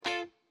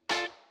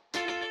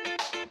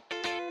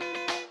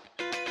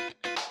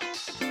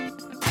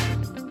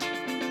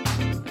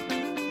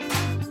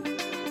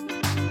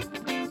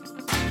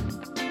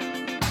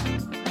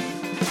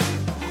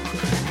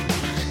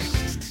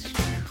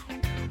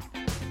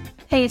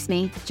Hey, it's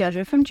me,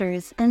 Jojo from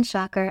Jers, and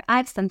shocker, I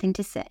have something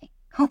to say.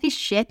 Holy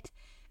shit.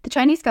 The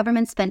Chinese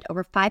government spent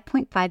over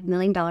 $5.5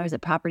 million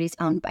at properties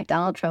owned by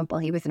Donald Trump while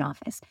he was in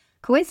office.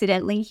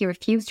 Coincidentally, he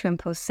refused to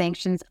impose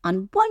sanctions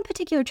on one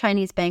particular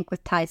Chinese bank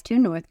with ties to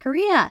North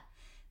Korea.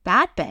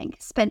 That bank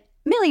spent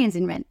millions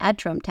in rent at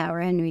Trump Tower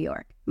in New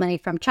York. Money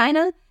from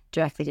China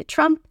directly to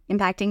Trump,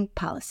 impacting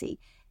policy.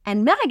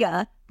 And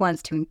MAGA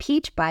wants to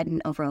impeach Biden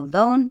over a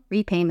loan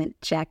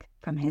repayment check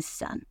from his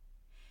son.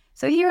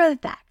 So here are the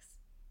facts.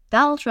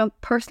 Donald Trump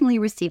personally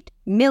received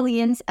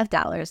millions of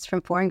dollars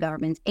from foreign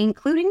governments,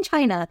 including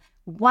China,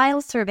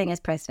 while serving as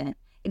president.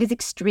 It is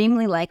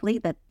extremely likely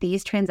that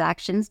these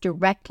transactions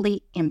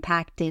directly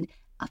impacted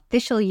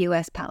official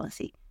U.S.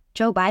 policy.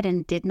 Joe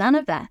Biden did none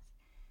of that.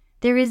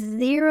 There is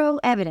zero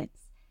evidence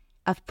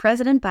of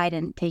President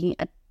Biden taking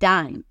a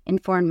dime in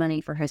foreign money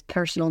for his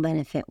personal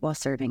benefit while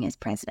serving as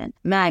president.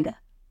 MAGA,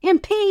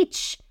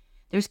 impeach!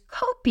 There's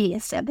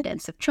copious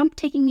evidence of Trump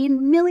taking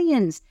in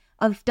millions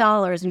of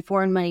dollars in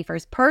foreign money for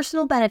his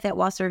personal benefit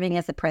while serving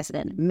as the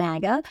president.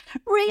 MAGA,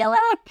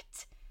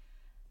 re-elect!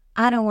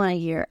 I don't want to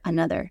hear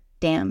another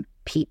damn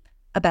peep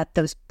about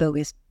those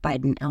bogus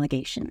Biden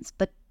allegations,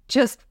 but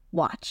just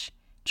watch.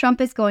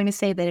 Trump is going to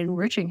say that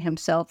enriching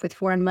himself with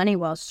foreign money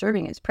while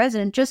serving as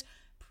president just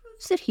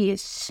proves that he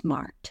is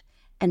smart.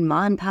 And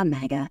Ma and Pa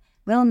MAGA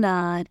will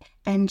nod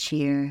and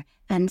cheer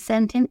and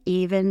send him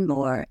even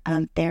more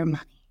of their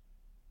money.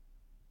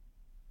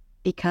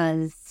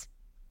 Because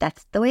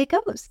that's the way it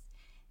goes.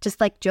 Just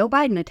like Joe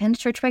Biden attends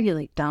church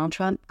regularly, Donald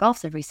Trump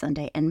golfs every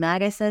Sunday, and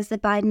MAGA says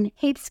that Biden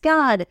hates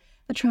God,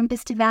 but Trump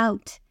is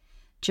devout.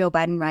 Joe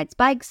Biden rides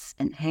bikes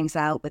and hangs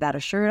out without a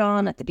shirt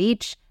on at the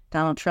beach.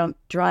 Donald Trump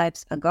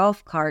drives a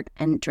golf cart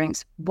and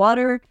drinks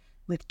water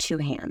with two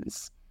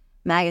hands.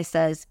 MAGA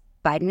says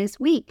Biden is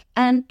weak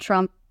and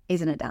Trump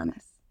is an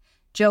Adonis.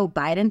 Joe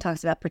Biden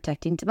talks about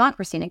protecting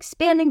democracy and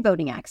expanding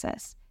voting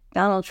access.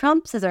 Donald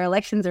Trump says our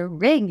elections are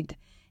rigged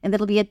and that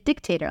he'll be a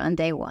dictator on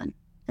day one.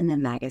 And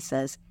then MAGA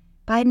says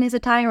Biden is a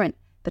tyrant,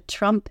 but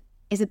Trump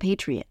is a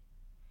patriot.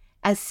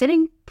 As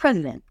sitting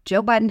president,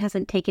 Joe Biden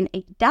hasn't taken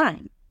a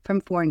dime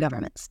from foreign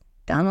governments.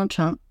 Donald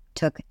Trump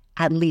took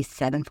at least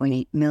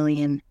 $7.8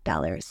 million.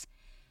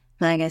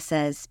 MAGA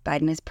says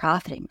Biden is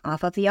profiting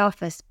off of the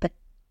office, but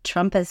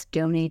Trump has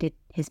donated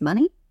his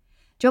money?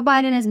 Joe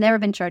Biden has never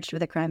been charged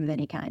with a crime of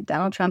any kind.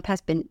 Donald Trump has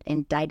been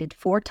indicted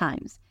 4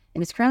 times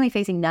and is currently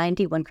facing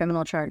 91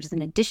 criminal charges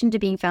in addition to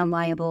being found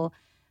liable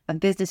of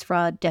business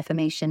fraud,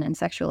 defamation, and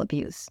sexual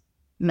abuse.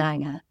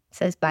 MAGA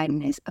says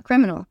Biden is a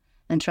criminal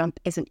and Trump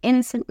is an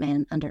innocent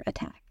man under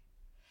attack.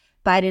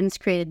 Biden's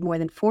created more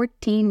than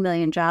 14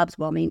 million jobs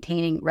while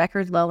maintaining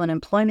record low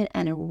unemployment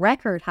and a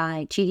record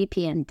high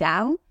GDP and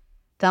Dow.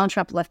 Donald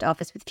Trump left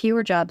office with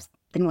fewer jobs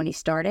than when he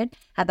started,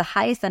 had the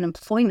highest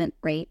unemployment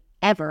rate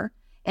ever,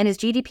 and his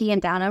GDP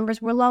and Dow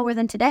numbers were lower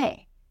than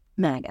today.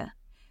 MAGA.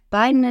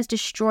 Biden has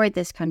destroyed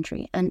this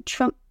country and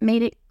Trump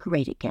made it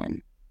great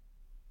again.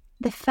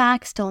 The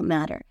facts don't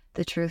matter.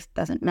 The truth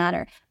doesn't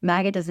matter.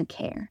 MAGA doesn't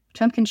care.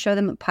 Trump can show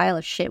them a pile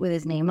of shit with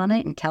his name on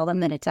it and tell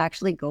them that it's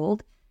actually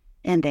gold,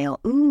 and they'll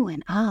ooh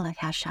and ah, like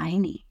how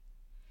shiny.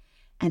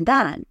 And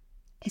that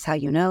is how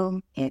you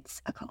know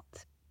it's a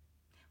cult.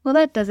 Well,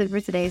 that does it for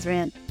today's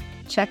rant.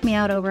 Check me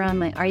out over on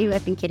my Are You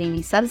Effing Kidding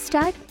Me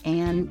Substack,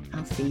 and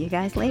I'll see you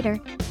guys later.